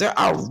through, because there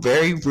are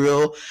very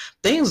real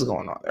things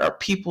going on. There are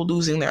people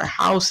losing their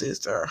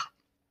houses,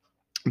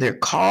 their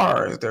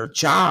cars, their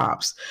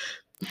jobs,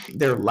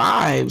 their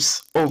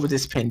lives over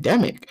this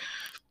pandemic.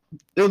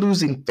 They're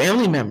losing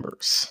family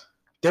members.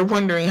 They're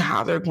wondering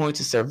how they're going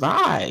to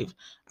survive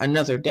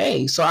another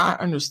day. So I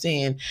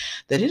understand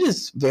that it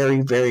is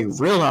very, very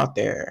real out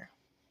there.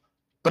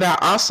 But I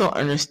also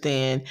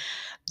understand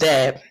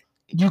that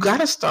you got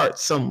to start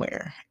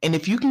somewhere. And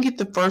if you can get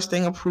the first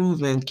thing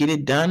approved and get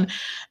it done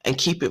and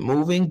keep it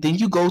moving, then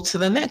you go to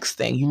the next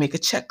thing. You make a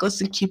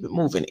checklist and keep it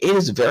moving. It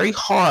is very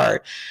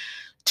hard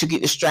to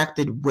get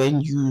distracted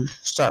when you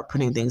start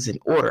putting things in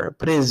order.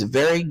 But it is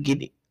very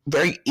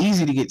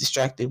easy to get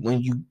distracted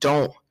when you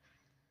don't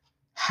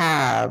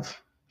have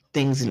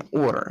things in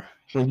order,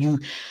 when you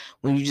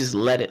just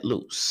let it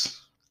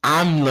loose.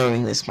 I'm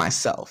learning this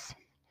myself,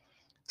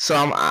 so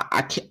I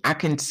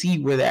can see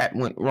where that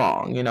went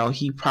wrong.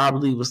 He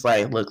probably was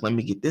like, look, let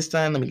me get this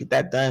done, let me get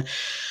that done,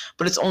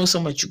 but it's only so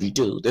much you can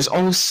do. There's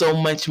only so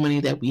much money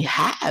that we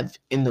have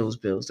in those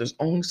bills. There's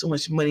only so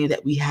much money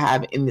that we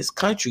have in this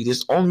country.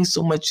 There's only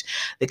so much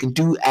they can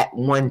do at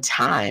one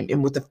time.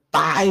 And with the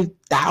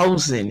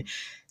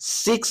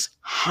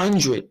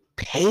 5,600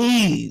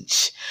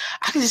 page,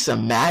 I can just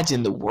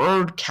imagine the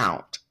word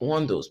count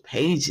on those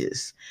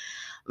pages.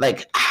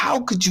 Like, how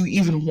could you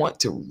even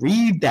want to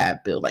read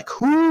that bill? Like,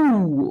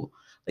 who?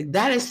 Like,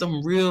 that is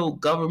some real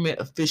government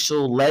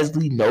official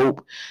Leslie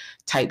Knope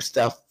type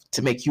stuff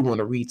to make you want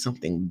to read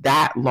something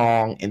that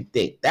long and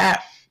thick.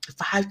 That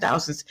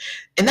 5,000,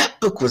 and that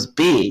book was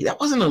big. That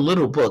wasn't a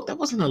little book. That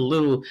wasn't a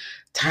little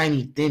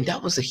tiny thing.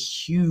 That was a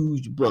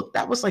huge book.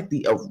 That was like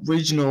the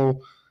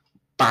original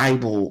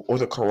Bible or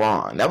the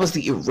Quran. That was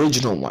the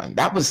original one.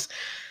 That was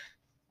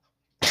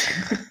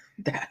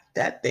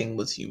that thing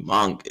was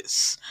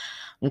humongous.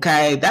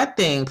 Okay, that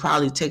thing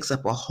probably takes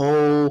up a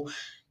whole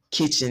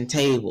kitchen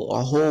table,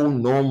 a whole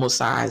normal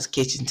size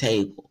kitchen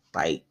table.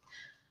 Like,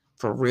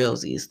 for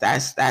realsies,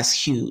 that's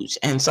huge.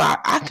 And so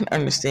I can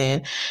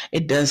understand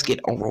it does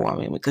get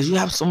overwhelming because you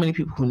have so many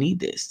people who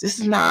need this. This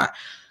is not.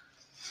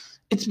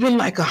 It's been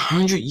like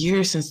 100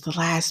 years since the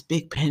last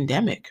big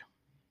pandemic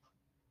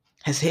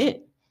has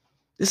hit.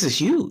 This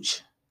is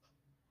huge.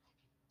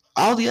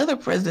 All the other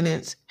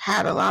presidents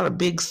had a lot of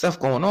big stuff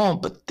going on,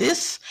 but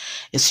this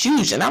is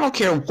huge. And I don't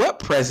care what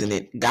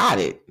president got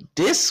it.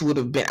 This would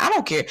have been, I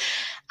don't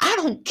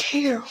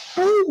care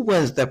who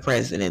was the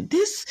president.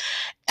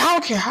 I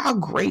don't care how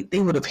great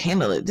they would have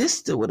handled it. This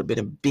still would have been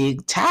a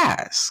big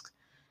task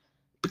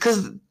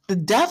because the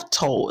death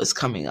toll is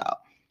coming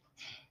up.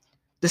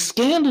 The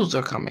scandals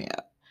are coming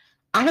up.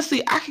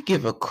 Honestly, I could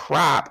give a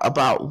crap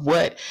about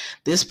what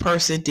this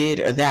person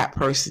did or that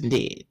person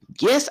did.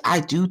 Yes,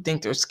 I do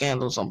think there's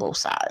scandals on both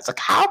sides. Like,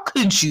 how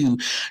could you,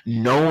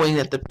 knowing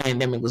that the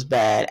pandemic was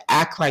bad,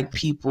 act like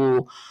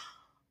people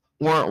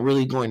weren't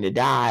really going to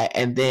die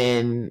and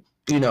then,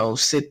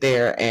 sit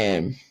there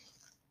and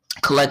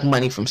collect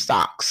money from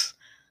stocks?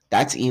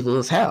 That's evil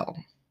as hell.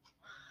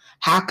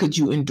 How could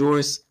you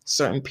endorse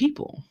certain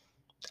people?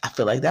 I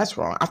feel like that's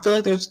wrong. I feel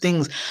like there's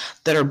things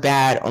that are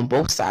bad on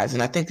both sides.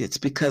 And I think it's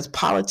because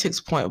politics,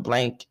 point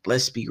blank,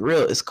 let's be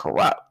real, is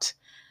corrupt.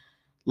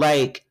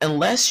 Like,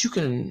 unless you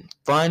can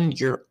fund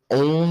your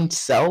own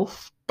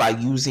self by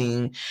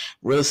using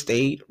real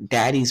estate,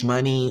 daddy's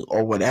money,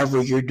 or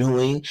whatever you're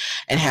doing,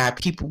 and have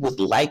people with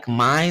like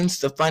minds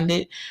to fund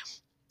it,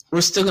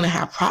 we're still going to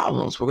have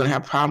problems. We're going to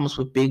have problems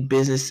with big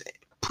business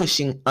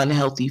pushing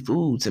unhealthy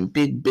foods and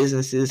big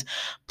businesses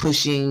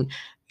pushing,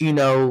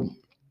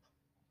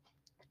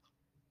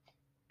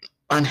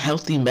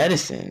 unhealthy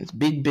medicines,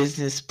 big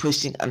business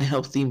pushing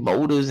unhealthy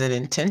motives and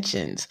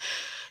intentions.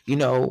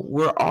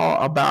 We're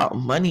all about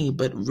money,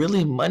 but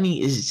really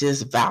money is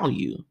just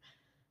value.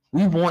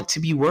 We want to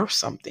be worth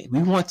something.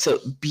 We want to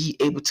be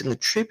able to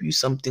contribute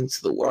something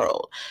to the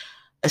world.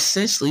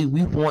 Essentially,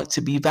 we want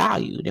to be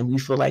valued, and we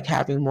feel like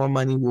having more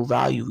money will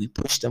value. We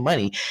push the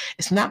money.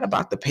 It's not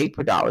about the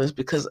paper dollars,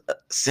 because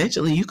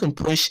essentially you can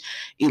push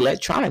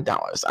electronic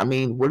dollars. I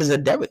mean, what is a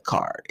debit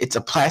card? It's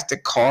a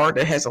plastic card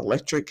that has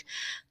electric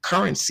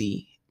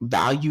currency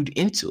valued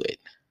into it.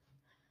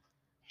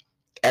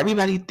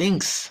 Everybody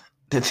thinks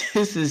that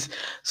this is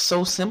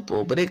so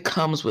simple, but it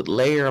comes with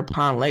layer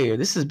upon layer.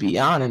 This is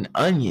beyond an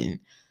onion.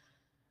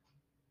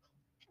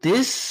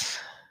 This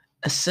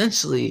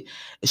essentially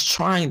is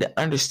trying to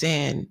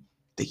understand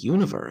the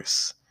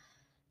universe.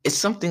 It's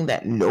something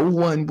that no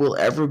one will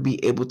ever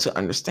be able to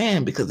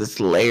understand, because it's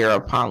layer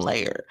upon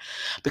layer.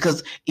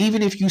 Because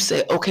even if you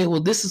say, okay,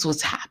 well, this is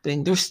what's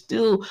happening, there's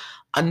still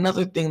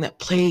another thing that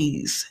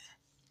plays.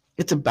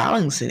 It's a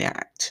balancing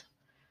act.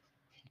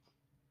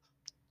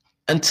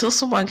 Until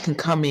someone can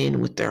come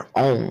in with their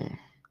own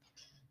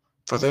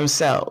for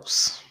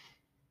themselves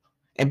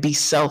and be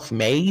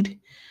self-made,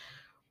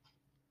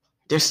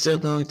 there's still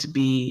going to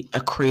be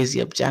a crazy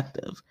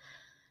objective.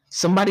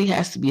 Somebody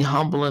has to be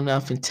humble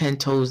enough and 10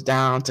 toes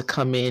down to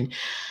come in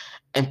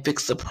and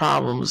fix the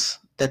problems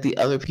that the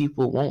other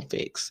people won't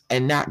fix,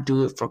 and not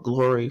do it for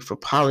glory, for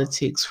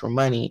politics, for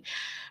money,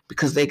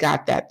 because they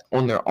got that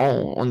on their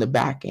own, on the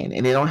back end,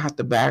 and they don't have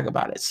to brag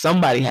about it.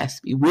 Somebody has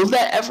to be. Will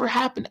that ever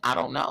happen? I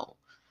don't know.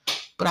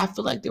 But I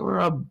feel like there were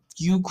a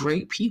few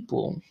great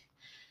people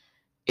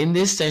in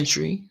this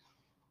century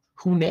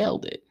who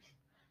nailed it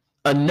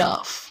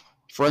enough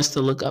for us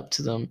to look up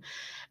to them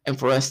and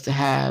for us to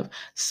have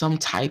some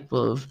type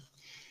of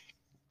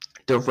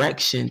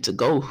direction to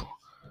go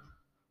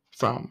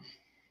from,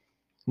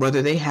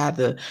 whether they had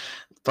the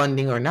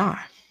funding or not.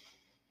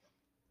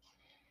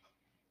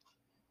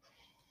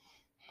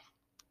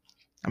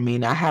 I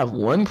mean, I have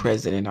one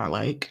president I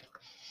like,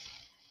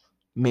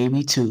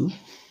 maybe two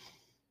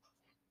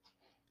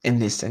in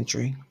this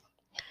century,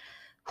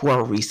 who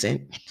are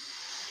recent,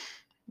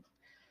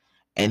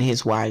 and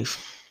his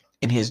wife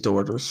and his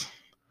daughters.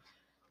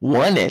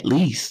 One at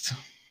least.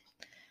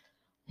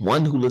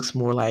 One who looks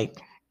more like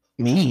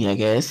me, I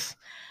guess.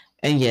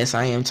 And yes,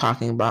 I am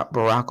talking about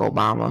Barack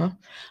Obama,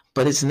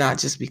 but it's not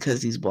just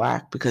because he's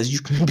black, because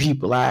you can be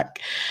black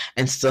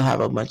and still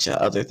have a bunch of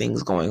other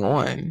things going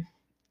on.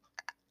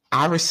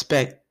 I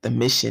respect the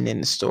mission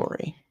and the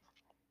story.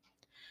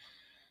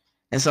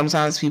 And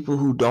sometimes people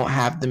who don't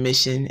have the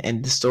mission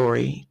and the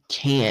story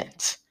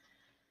can't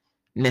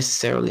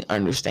necessarily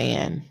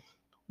understand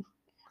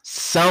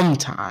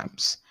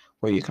sometimes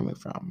where you're coming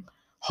from.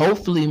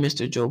 Hopefully,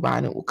 Mr. Joe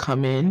Biden will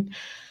come in.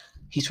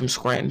 He's from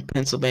Scranton,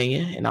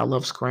 Pennsylvania, and I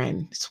love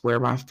Scranton. It's where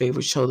my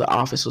favorite show, The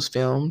Office, was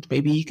filmed.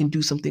 Maybe he can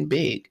do something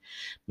big.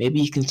 Maybe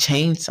he can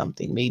change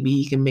something. Maybe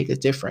he can make a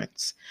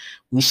difference.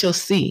 We shall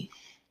see.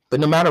 But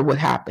no matter what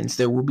happens,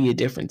 there will be a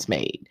difference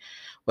made,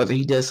 whether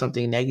he does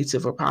something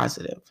negative or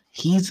positive.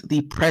 He's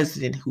the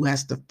president who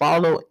has to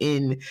follow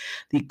in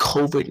the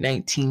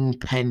COVID-19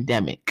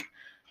 pandemic.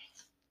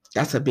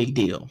 That's a big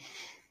deal.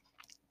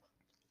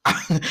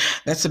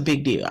 That's a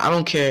big deal. I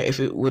don't care if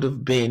it would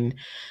have been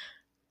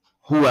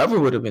whoever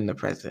would have been the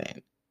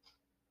president.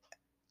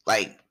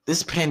 Like,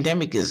 this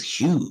pandemic is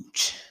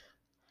huge.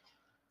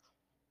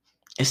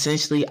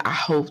 Essentially, I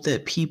hope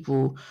that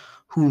people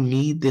who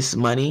need this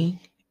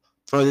money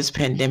for this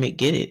pandemic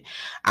get it.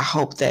 I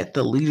hope that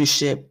the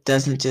leadership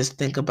doesn't just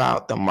think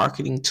about the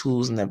marketing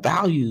tools and the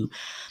value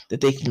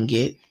that they can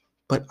get,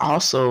 but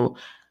also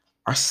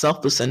are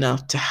selfless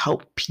enough to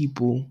help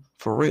people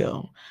for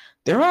real.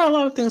 There are a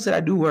lot of things that I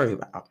do worry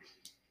about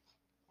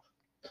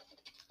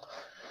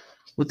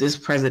with this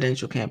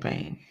presidential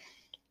campaign.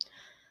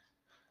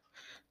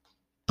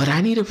 But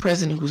I need a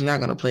president who's not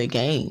going to play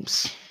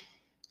games.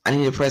 I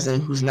need a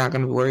president who's not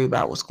going to worry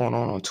about what's going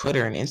on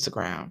Twitter and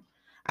Instagram.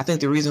 I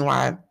think the reason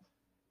why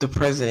the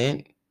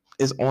president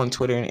is on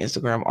Twitter and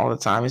Instagram all the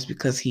time is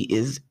because he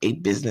is a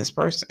business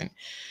person.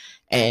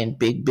 And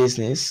big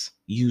business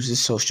uses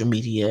social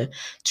media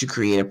to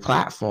create a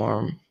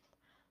platform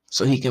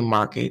so he can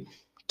market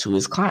to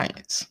his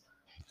clients.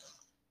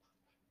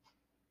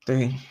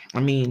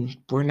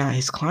 We're not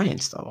his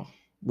clients, though.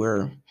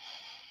 We're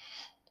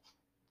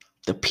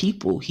the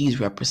people he's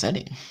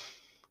representing.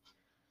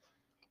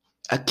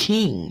 A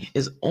king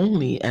is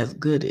only as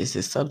good as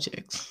his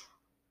subjects.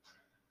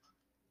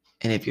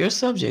 And if your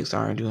subjects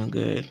aren't doing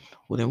good,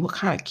 well, then what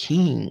kind of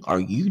king are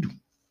you?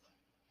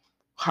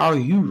 How are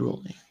you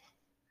ruling?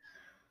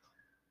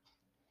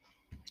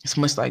 It's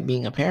much like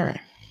being a parent.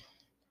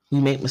 We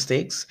make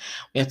mistakes.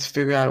 We have to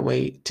figure out a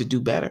way to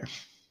do better.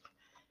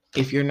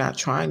 If you're not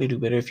trying to do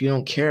better, if you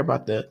don't care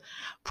about the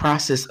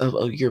process of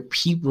your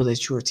people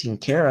that you're taking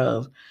care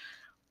of,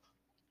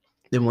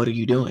 then what are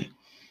you doing?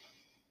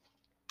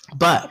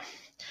 But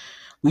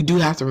we do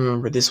have to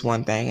remember this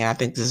one thing, and I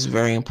think this is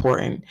very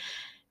important.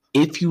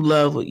 If you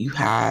love what you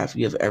have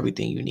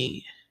everything you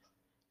need.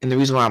 And the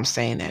reason why I'm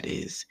saying that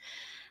is,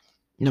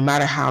 no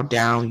matter how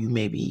down you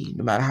may be,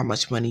 no matter how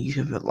much money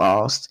you have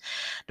lost,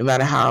 no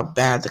matter how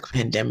bad the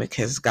pandemic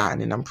has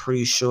gotten, and I'm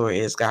pretty sure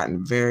it has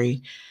gotten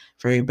very,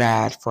 very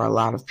bad for a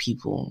lot of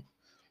people,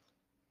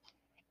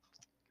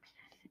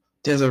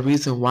 there's a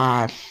reason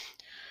why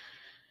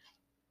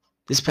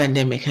this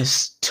pandemic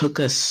has took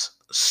us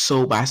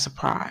so by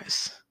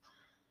surprise.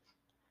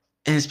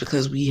 And it's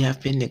because we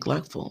have been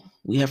neglectful.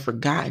 We have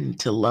forgotten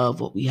to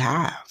love what we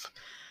have.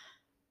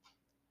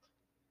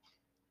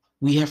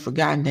 We have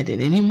forgotten that at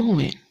any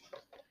moment,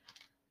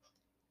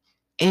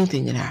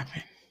 anything can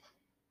happen.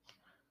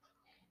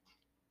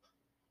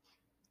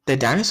 The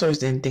dinosaurs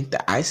didn't think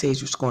the ice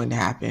age was going to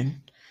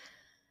happen.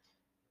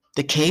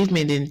 The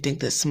cavemen didn't think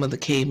that some of the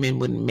cavemen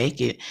wouldn't make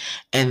it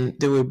and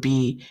there would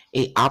be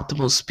an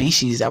optimal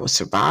species that would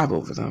survive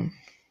over them.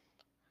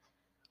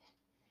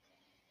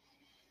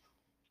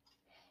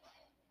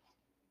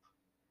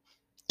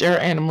 There are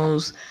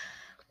animals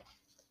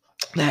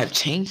that have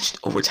changed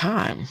over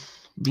time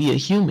via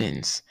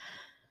humans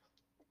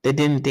that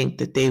didn't think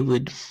that they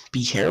would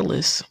be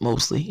hairless,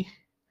 mostly.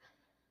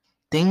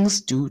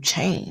 Things do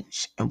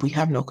change, and we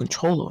have no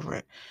control over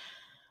it.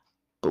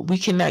 But we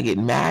cannot get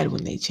mad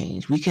when they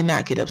change. We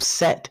cannot get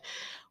upset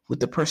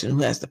with the person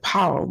who has the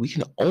power. We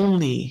can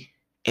only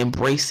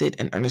embrace it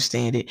and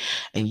understand it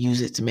and use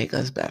it to make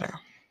us better.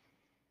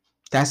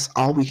 That's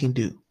all we can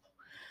do.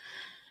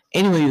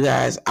 Anyway, you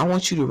guys, I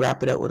want you to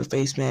wrap it up with a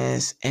face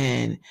mask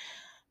and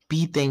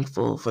be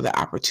thankful for the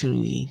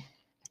opportunity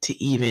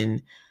to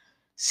even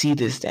see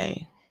this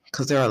day.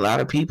 Because there are a lot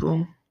of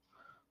people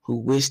who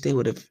wish they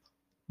would have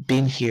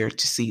been here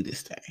to see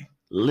this day.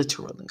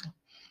 Literally.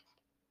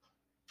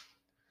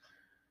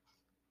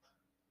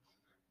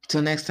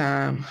 Till next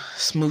time,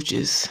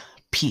 smooches.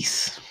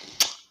 Peace.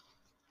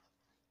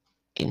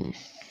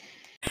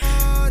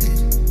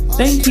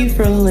 Thank you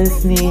for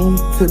listening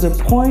to the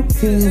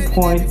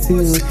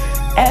 .2.2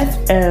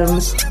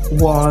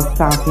 FM Walls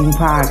Talking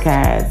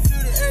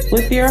Podcast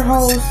with your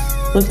host,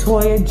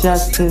 Latoya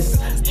Justice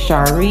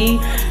Shari,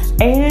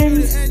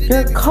 and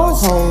your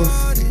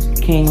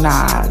co-host, King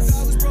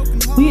Nas.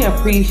 We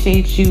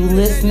appreciate you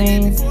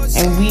listening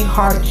and we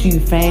heart you,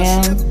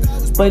 fam.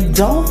 But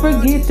don't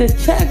forget to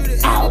check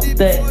out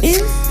the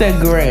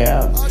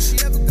Instagram,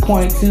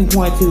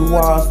 .2.2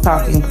 Walls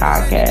Talking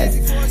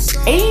Podcast,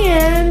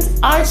 and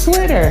our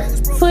Twitter,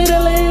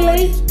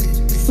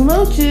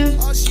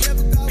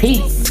 Smooches.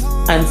 Peace.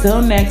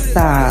 Until next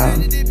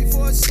time.